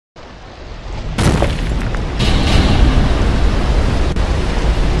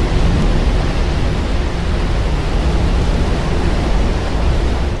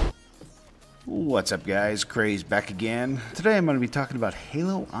What's up, guys? Craze back again. Today I'm going to be talking about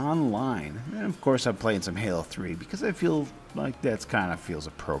Halo Online. And of course I'm playing some Halo 3 because I feel like that's kind of feels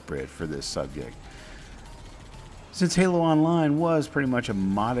appropriate for this subject. Since Halo Online was pretty much a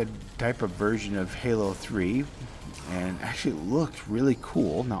modded type of version of Halo 3 and actually looked really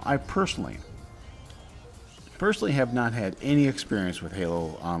cool. Now I personally have not had any experience with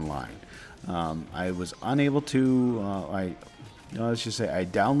Halo Online. I was unable to, let's just say I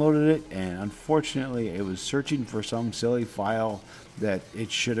downloaded it, and unfortunately it was searching for some silly file that it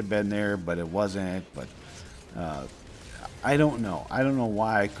should have been there, but it wasn't. But I don't know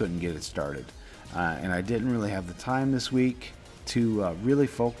why I couldn't get it started, and I didn't really have the time this week to really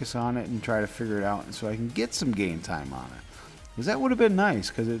focus on it and try to figure it out, and so I can get some game time on it, because that would have been nice,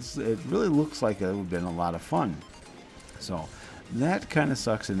 because it really looks like it would have been a lot of fun. So that kind of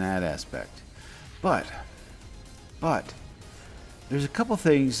sucks in that aspect, but there's a couple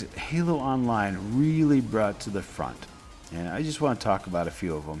things Halo Online really brought to the front, and I just want to talk about a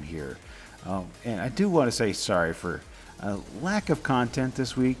few of them here. And I do want to say sorry for lack of content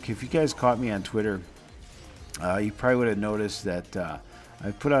this week. If you guys caught me on Twitter, you probably would have noticed that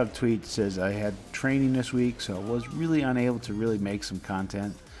I put out a tweet that says I had training this week, so I was really unable to really make some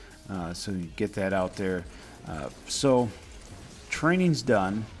content. So you get that out there. So training's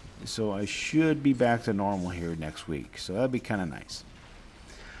done. So I should be back to normal here next week. So that'd be kind of nice.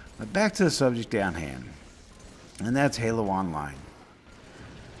 But back to the subject at hand. And that's Halo Online.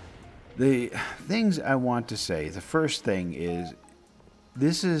 The things I want to say. The first thing is,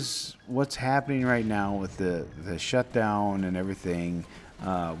 this is what's happening right now with the shutdown and everything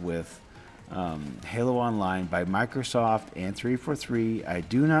with Halo Online by Microsoft and 343. I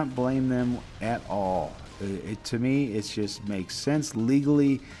do not blame them at all. To me, it just makes sense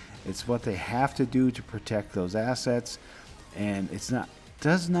legally. It's what they have to do to protect those assets, and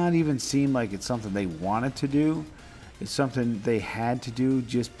does not even seem like it's something they wanted to do. It's something they had to do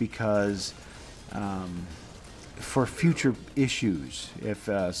just because for future issues, if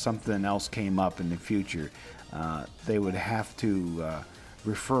something else came up in the future, they would have to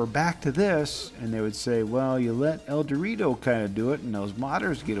refer back to this, and they would say, well, you let El Dorito kind of do it and those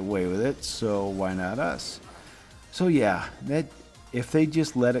modders get away with it, so why not us? So yeah, if they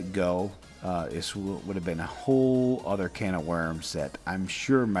just let it go, this would have been a whole other can of worms that I'm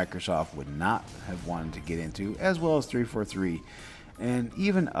sure Microsoft would not have wanted to get into, as well as 343. And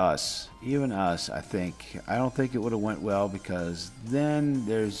even us, I don't think it would have went well, because then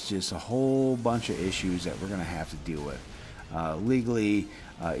there's just a whole bunch of issues that we're going to have to deal with. Legally,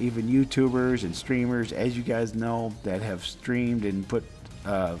 even YouTubers and streamers, as you guys know, that have streamed and put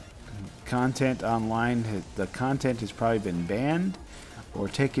content online, the content has probably been banned or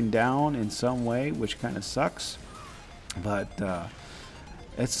taken down in some way, which kind of sucks, but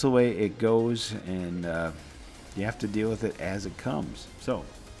that's the way it goes, and you have to deal with it as it comes. So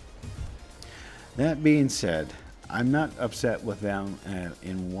that being said, I'm not upset with them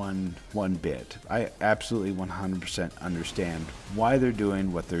in one bit. I absolutely 100% understand why they're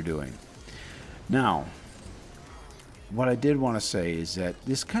doing what they're doing. Now, what I did want to say is that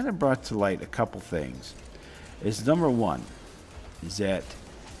this kind of brought to light a couple things. Is number one, is that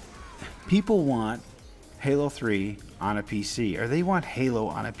people want Halo 3 on a PC, or they want Halo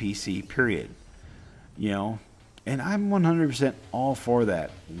on a PC, period. You know, and I'm 100% all for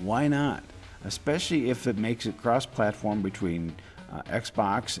that. Why not? Especially if it makes it cross-platform between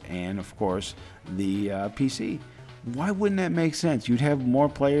Xbox and, of course, the PC. Why wouldn't that make sense? You'd have more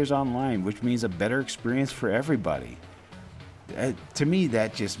players online, which means a better experience for everybody. To me,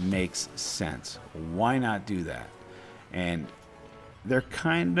 that just makes sense. Why not do that? And they're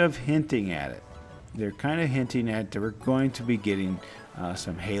kind of hinting at it. They're kind of hinting at that we're going to be getting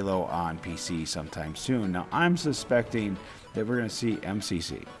some Halo on PC sometime soon. Now, I'm suspecting that we're going to see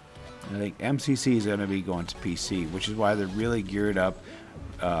MCC. I think MCC is going to be going to PC, which is why they're really geared up,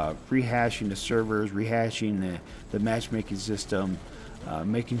 rehashing the servers, rehashing the matchmaking system,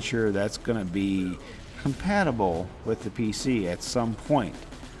 making sure that's going to be compatible with the PC at some point.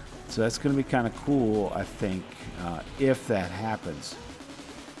 So that's going to be kind of cool, I think, if that happens,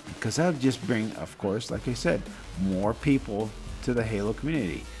 because that would just bring, of course, like I said, more people to the Halo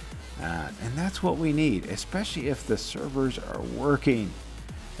community, and that's what we need, especially if the servers are working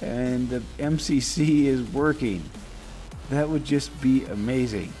and the MCC is working. That would just be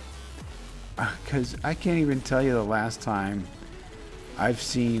amazing, because I can't even tell you the last time I've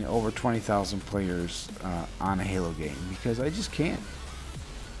seen over 20,000 players on a Halo game, because I just can't.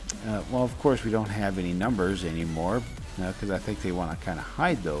 Well, of course, we don't have any numbers anymore, because I think they want to kind of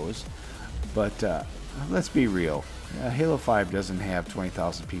hide those. But let's be real. Halo 5 doesn't have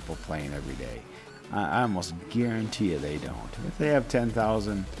 20,000 people playing every day. I almost guarantee you they don't. If they have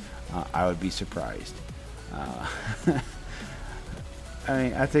 10,000, I would be surprised. Uh, I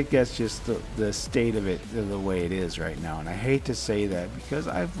mean, I think that's just the state of it, the way it is right now. And I hate to say that because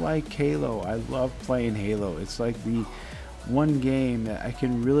I like Halo. I love playing Halo. It's like the one game that I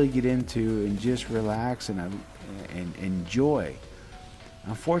can really get into and just relax and enjoy.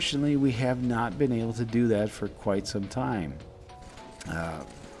 Unfortunately, we have not been able to do that for quite some time.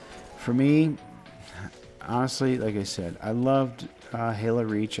 For me, honestly, like I said, I loved Halo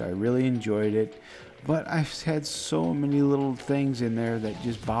Reach. I really enjoyed it. But I've had so many little things in there that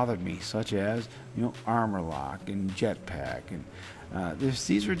just bothered me, such as, armor lock and jetpack. And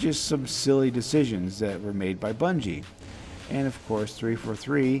these were just some silly decisions that were made by Bungie. And of course,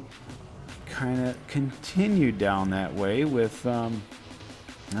 343 kind of continued down that way with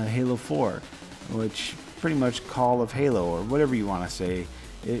Halo 4, which pretty much Call of Halo, or whatever you want to say.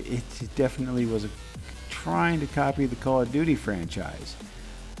 It definitely was trying to copy the Call of Duty franchise.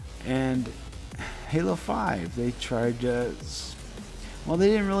 And Halo 5, they tried to, well, they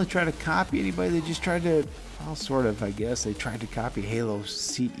didn't really try to copy anybody. They just tried to, well, sort of, I guess. They tried to copy Halo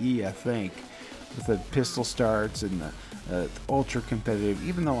CE, I think, with the pistol starts and the ultra competitive,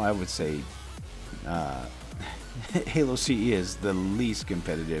 even though I would say Halo CE is the least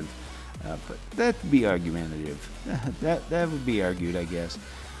competitive. But that'd be argumentative. that would be argued, I guess.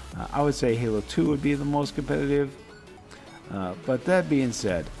 I would say Halo 2 would be the most competitive. But that being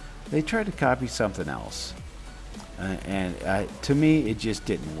said, they tried to copy something else. And to me, it just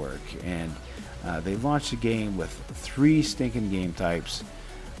didn't work. And they launched a game with 3 stinking game types.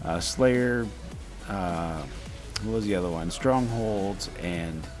 Slayer, what was the other one? Strongholds,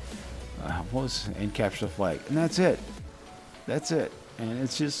 and and Capture the Flag. And that's it. That's it. And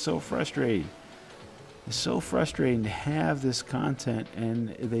it's just so frustrating. It's so frustrating to have this content and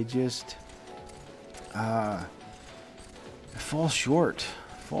they just fall short.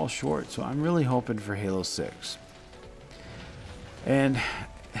 So I'm really hoping for Halo 6. And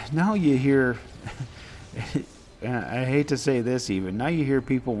now you hear, I hate to say this even, now you hear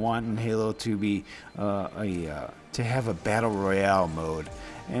people wanting Halo to be to have a battle royale mode.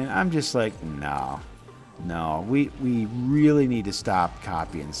 And I'm just like, no, we really need to stop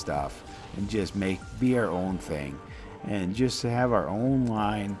copying stuff and just be our own thing, and just to have our own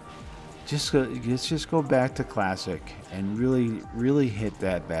line. Let's just go back to classic and really hit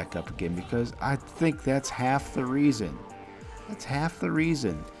that back up again, because I think that's half the reason. That's half the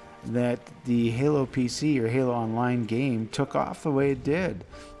reason that the Halo PC or Halo Online game took off the way it did,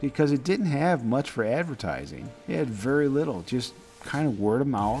 because it didn't have much for advertising. It had very little, just kind of word of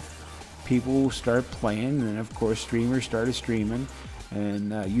mouth. People started playing, and then of course streamers started streaming,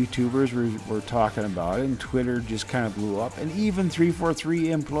 and YouTubers were talking about it, and Twitter just kind of blew up, and even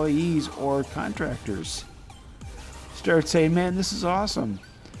 343 employees or contractors started saying, man, this is awesome,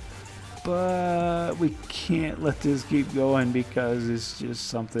 but we can't let this keep going because it's just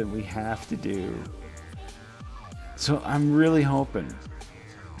something we have to do. So I'm really hoping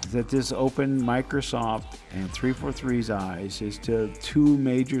that this opened Microsoft and 343's eyes as to 2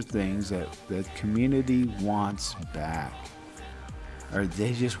 major things that the community wants back. Or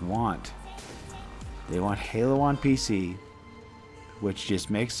they just want. They want Halo on PC, which just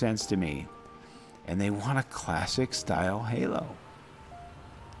makes sense to me. And they want a classic style Halo,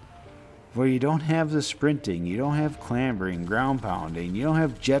 where you don't have the sprinting, you don't have clambering, ground pounding, you don't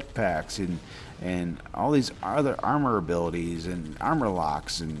have jetpacks and all these other armor abilities and armor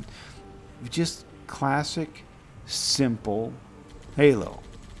locks, and just classic, simple Halo.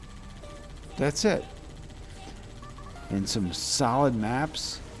 That's it. And some solid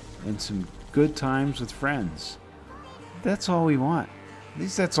maps and some good times with friends. That's all we want. At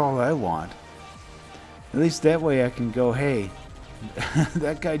least that's all I want. At least that way I can go, hey,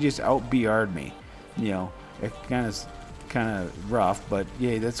 that guy just out-BR'd me. It kind of rough, but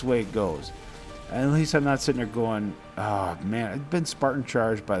yeah, that's the way it goes. At least I'm not sitting there going, oh man, I've been Spartan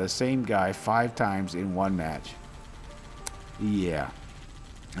charged by the same guy 5 times in one match. Yeah.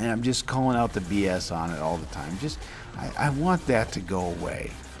 And I'm just calling out the BS on it all the time. I want that to go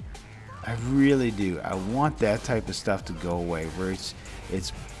away. I really do. I want that type of stuff to go away, where it's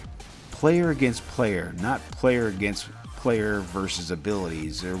player against player, not player against player versus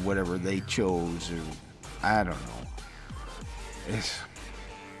abilities or whatever they chose, or I don't know.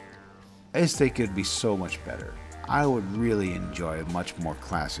 I just think it'd be so much better. I would really enjoy a much more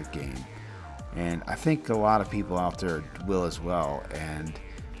classic game, and I think a lot of people out there will as well, and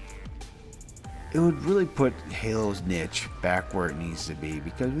it would really put Halo's niche back where it needs to be,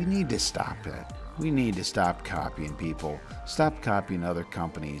 because we need to stop it. We need to stop copying people, stop copying other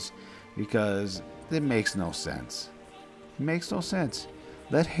companies, because It makes no sense. It makes no sense.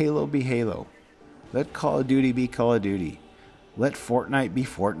 Let Halo be Halo. Let Call of Duty be Call of Duty. Let Fortnite be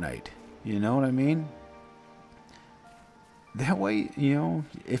Fortnite. You know what I mean? That way, you know,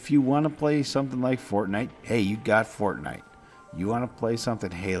 if you want to play something like Fortnite, hey, you got Fortnite. You want to play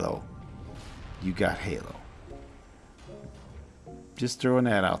something Halo, you got Halo. Just throwing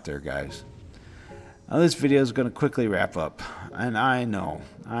that out there, guys. Now this video is going to quickly wrap up. And I know,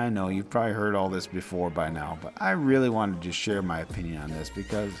 you've probably heard all this before by now, but I really wanted to just share my opinion on this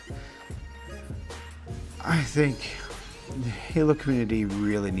because I think the Halo community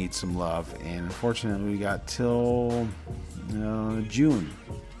really needs some love, and unfortunately we got till June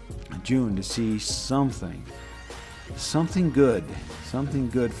to see something good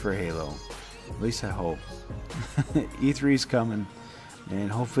for Halo. At least I hope. E3's coming,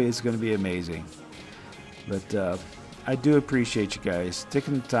 and hopefully it's going to be amazing. But I do appreciate you guys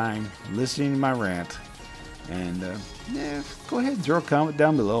taking the time, listening to my rant, and go ahead and throw a comment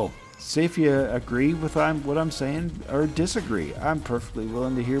down below. Say if you agree with what I'm saying or disagree. I'm perfectly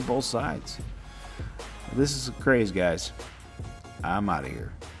willing to hear both sides. This is crazy, guys. I'm out of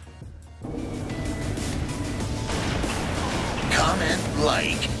here. Comment,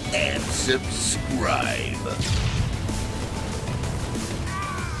 like, and subscribe.